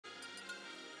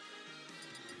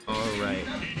Alright.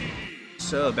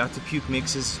 So, BOUT2PUKE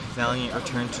makes his valiant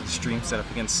return to the stream setup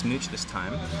against Smooch this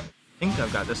time. I think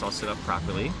I've got this all set up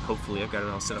properly. Hopefully I've got it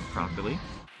all set up properly.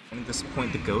 And at this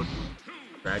point, the GOAT,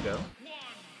 Drago.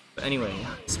 But anyway,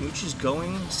 Smooch is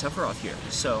going Sephiroth here.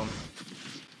 So,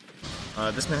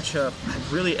 this matchup,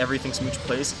 really everything Smooch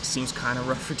plays seems kind of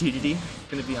rough for DeDeDe,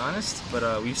 gonna be honest.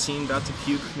 But we've seen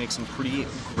BOUT2PUKE make some pretty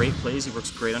great plays. He works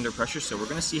great under pressure, so we're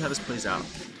gonna see how this plays out.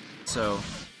 So,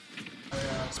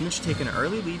 Smooch taking an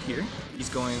early lead here. He's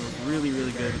going really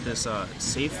good with this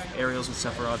safe aerials with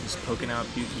Sephiroth. He's poking out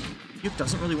Puke. Puke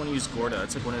doesn't really want to use Gorda.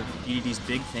 It's like one of DeDeDe's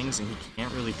big things, and he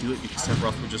can't really do it because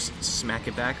Sephiroth will just smack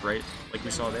it back, right? Like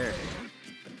we saw there.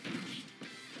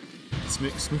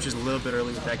 Smooch is a little bit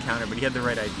early with that counter, but he had the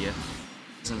right idea.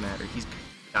 Doesn't matter. He's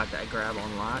got that grab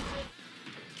on lock.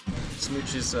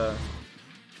 Smooch is one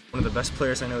of the best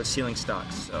players I know at ceiling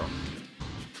stocks, so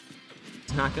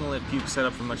he's not going to let Puke set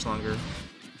up for much longer.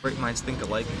 Great minds think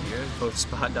alike here, both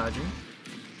spot dodging.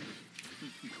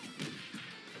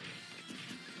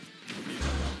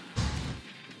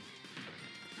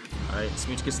 Alright,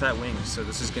 Smooch gets that wing, so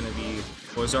this is going to be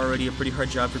what was already a pretty hard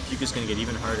job for Puke is going to get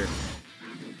even harder.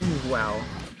 Ooh, wow.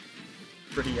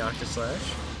 Pretty Octa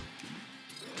Slash.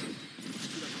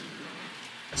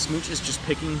 Smooch is just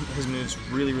picking his moves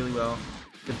really well.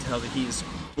 You can tell that he's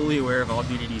fully aware of all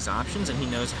DeDeDe's options and he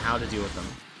knows how to deal with them.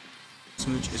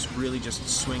 Smooch is really just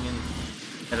swinging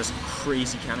at a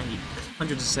crazy counter. He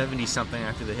 170 something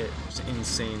after the hit, which is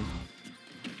insane.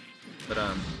 But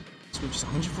Smooch is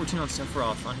 114 on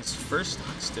Sephiroth on his first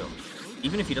stock still.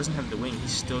 Even if he doesn't have the wing,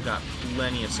 he's still got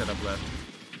plenty of setup left.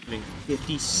 Doing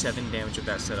 57 damage with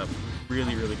that setup.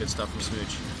 Really good stuff from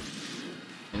Smooch.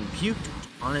 And Puke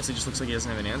honestly just looks like he doesn't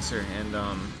have an answer, and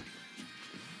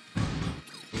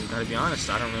gotta be honest,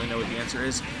 I don't really know what the answer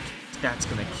is. That's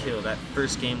gonna kill. That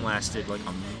first game lasted like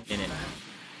a minute.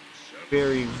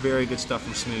 Very good stuff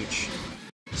from Smooch.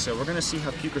 So we're gonna see how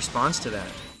Puke responds to that.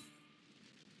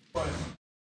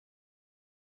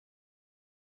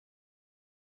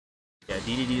 Yeah,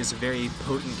 DeDeDe is a very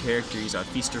potent character. He's a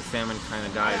feast or famine kind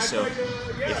of guy. So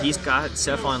if he's got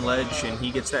Seph on ledge and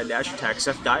he gets that dash attack,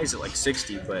 Seph dies at like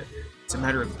 60, but it's a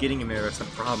matter of getting him there. That's the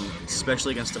problem,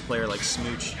 especially against a player like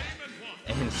Smooch.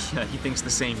 And yeah, he thinks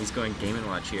the same. He's going Game &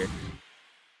 Watch here.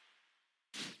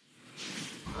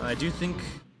 I do think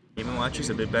Game & Watch is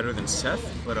a bit better than Seph,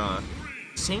 but at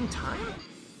the same time,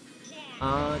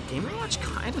 Game & Watch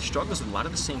kind of struggles with a lot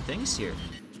of the same things here.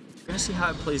 We're going to see how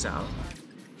it plays out.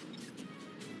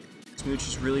 Smooch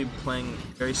is really playing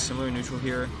very similar neutral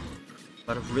here. A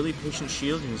lot of really patient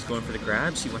shield, and he's going for the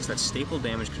grabs. He wants that staple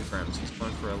damage confirmed. So he's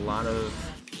going for a lot of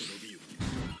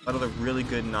the really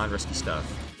good non-risky stuff.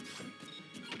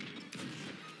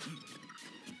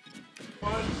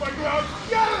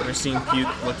 We're seeing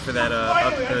Puke look for that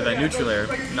up or that neutral air,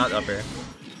 not up air.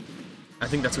 I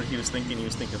think that's what he was thinking. He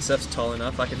was thinking Seph's tall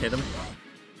enough, I can hit him.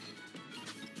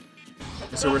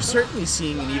 So we're certainly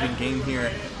seeing an even game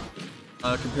here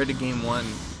compared to game one.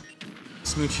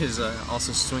 Smooch is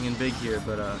also swinging big here,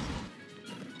 but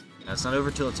it's not over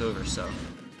till it's over. So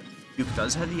Puke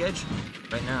does have the edge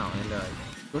right now, and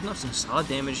building up some solid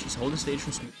damage. He's holding stage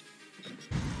from Smooch.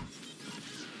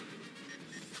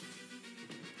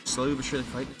 Slowly but surely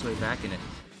fighting his way back in it.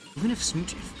 Even if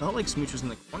Smooch, it felt like Smooch was in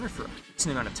the corner for a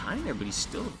decent amount of time there, but he's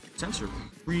still, sense are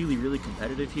really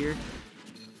competitive here.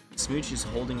 Smooch is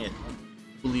holding it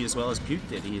fully as well as Puke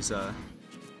did. He's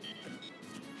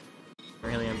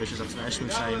really ambitious up smash.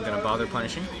 Smooch not even gonna bother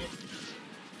punishing.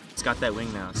 He's got that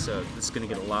wing now, so this is gonna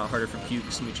get a lot harder for Puke.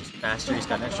 Smooch is faster, he's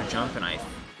got an extra jump, and I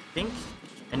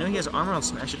know he has armor on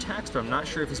smash attacks, but I'm not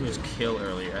sure if his moves kill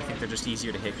earlier. I think they're just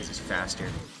easier to hit because he's faster.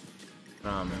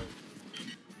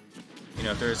 You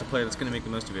know, if there is a player that's going to make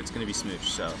the most of it, it's going to be Smooch,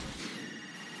 so.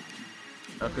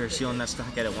 Up here, sealing that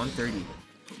stock at 130.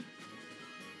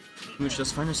 Smooch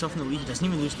does find himself in the lead. He doesn't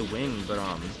even lose the wing, but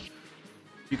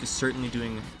Puke is certainly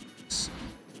doing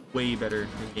way better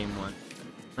than game one.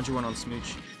 101 on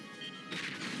Smooch. He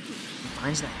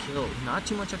finds that kill. Not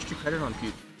too much extra credit on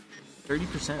Puke.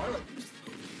 30%.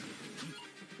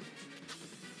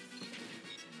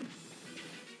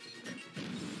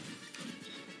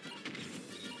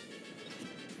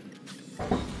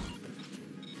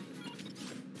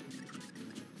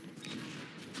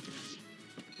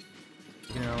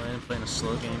 Playing a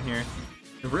slow game here.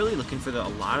 They're really looking for a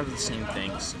lot of the same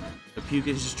things. The Puke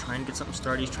is just trying to get something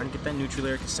started. He's trying to get that neutral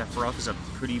air because Sephiroth is a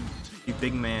pretty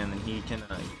big man and he can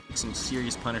take some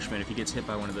serious punishment if he gets hit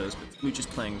by one of those. But Smooch is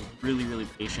playing really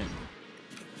patient.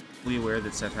 Fully aware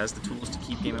that Seph has the tools to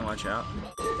keep Game & Watch out.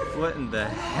 What in the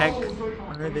heck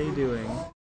are they doing?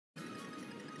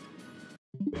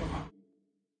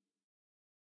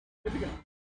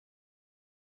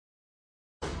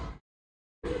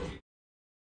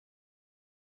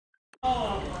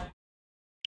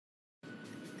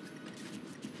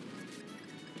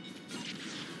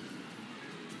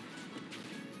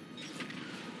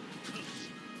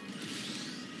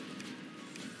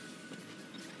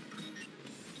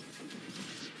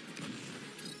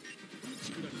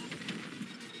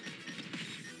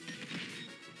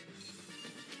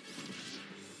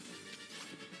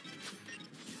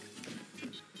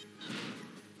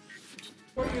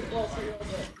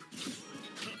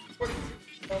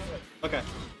 Okay,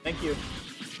 thank you.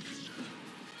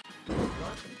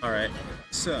 Alright,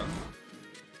 so.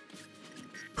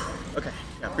 Okay,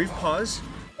 yeah, brief pause.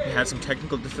 We had some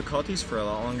technical difficulties for a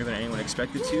lot longer than anyone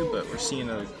expected to, but we're seeing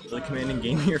a really commanding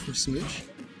game here from Smooch.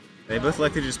 They both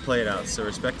like to just play it out, so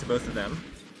respect to both of them.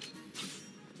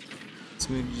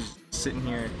 Smooch is sitting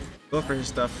here, going for his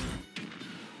stuff.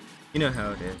 You know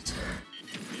how it is.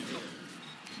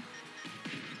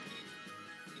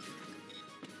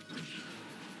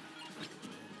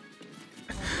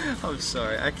 I'm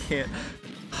sorry, I can't.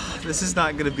 This is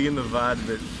not gonna be in the VOD,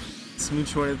 but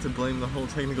Smooch wanted to blame the whole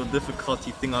technical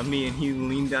difficulty thing on me, and he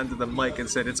leaned down to the mic and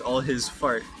said it's all his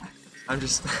fart. I'm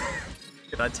just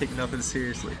not taking nothing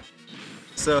seriously.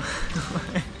 So,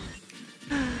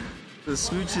 the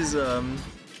Smooch is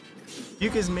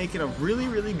BOUT2PUKE is making a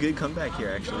really good comeback here.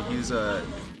 Actually,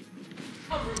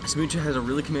 Smooch has a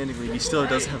really commanding lead. He still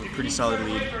does have a pretty solid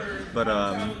lead, but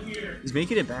he's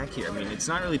making it back here. I mean, it's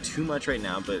not really too much right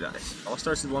now, but all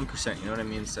starts with 1%. You know what I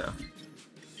mean? So.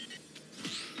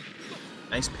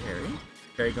 Nice parry.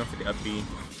 Parry going for the up B.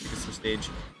 Gets the stage.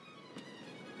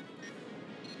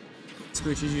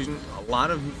 Smooch is using a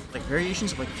lot of like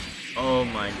variations of like, oh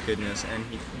my goodness, and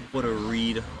what a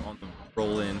read on the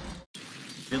roll in.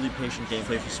 Really patient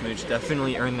gameplay for Smooch.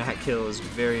 Definitely earned that kill. Is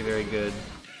very good.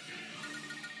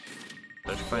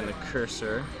 Let's find the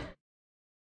cursor.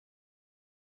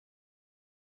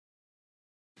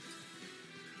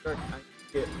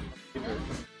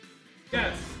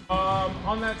 Yes,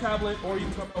 on that tablet, or you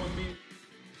can come out with me.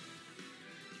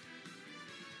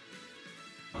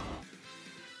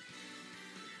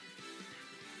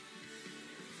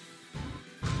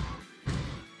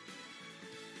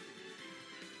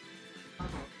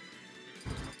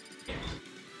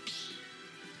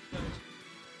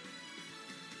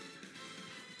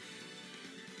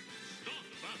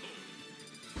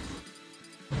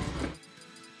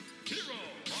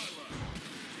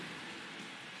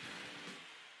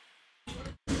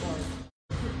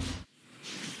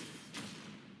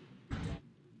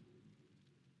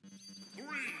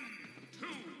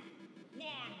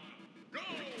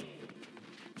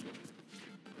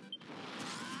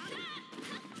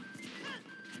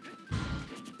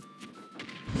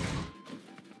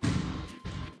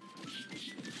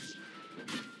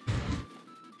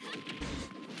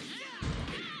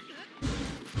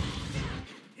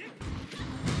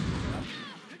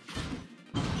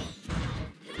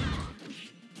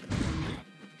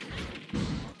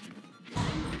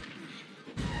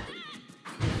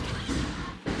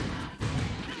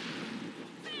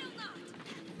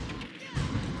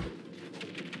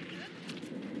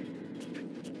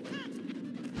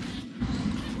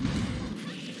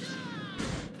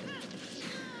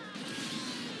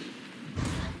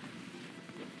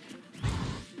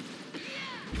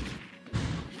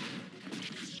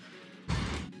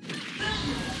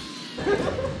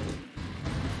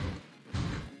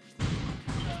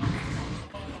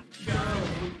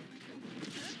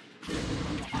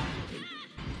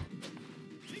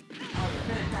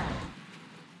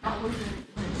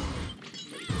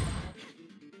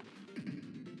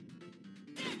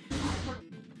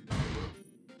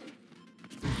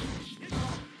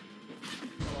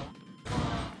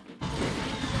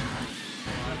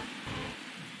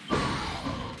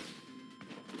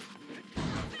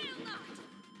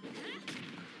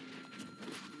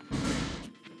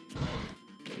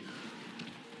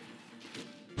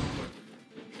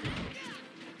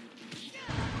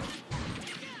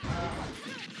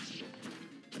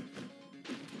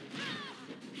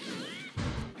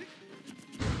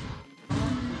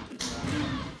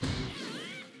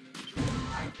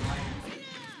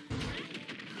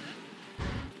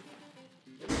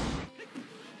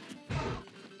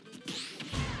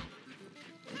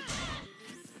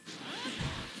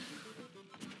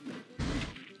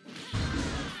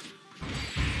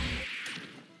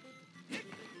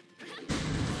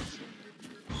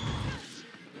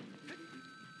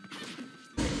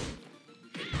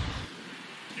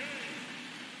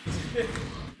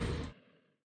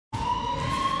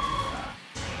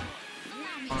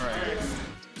 Alright.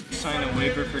 Sign a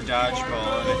waiver for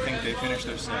dodgeball, and I think they finished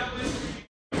their set.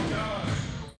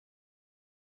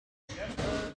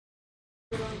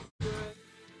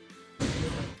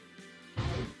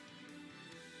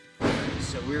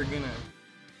 So we're gonna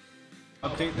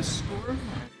update the score,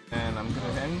 and I'm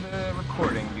gonna end the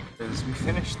recording because we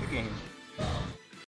finished the game.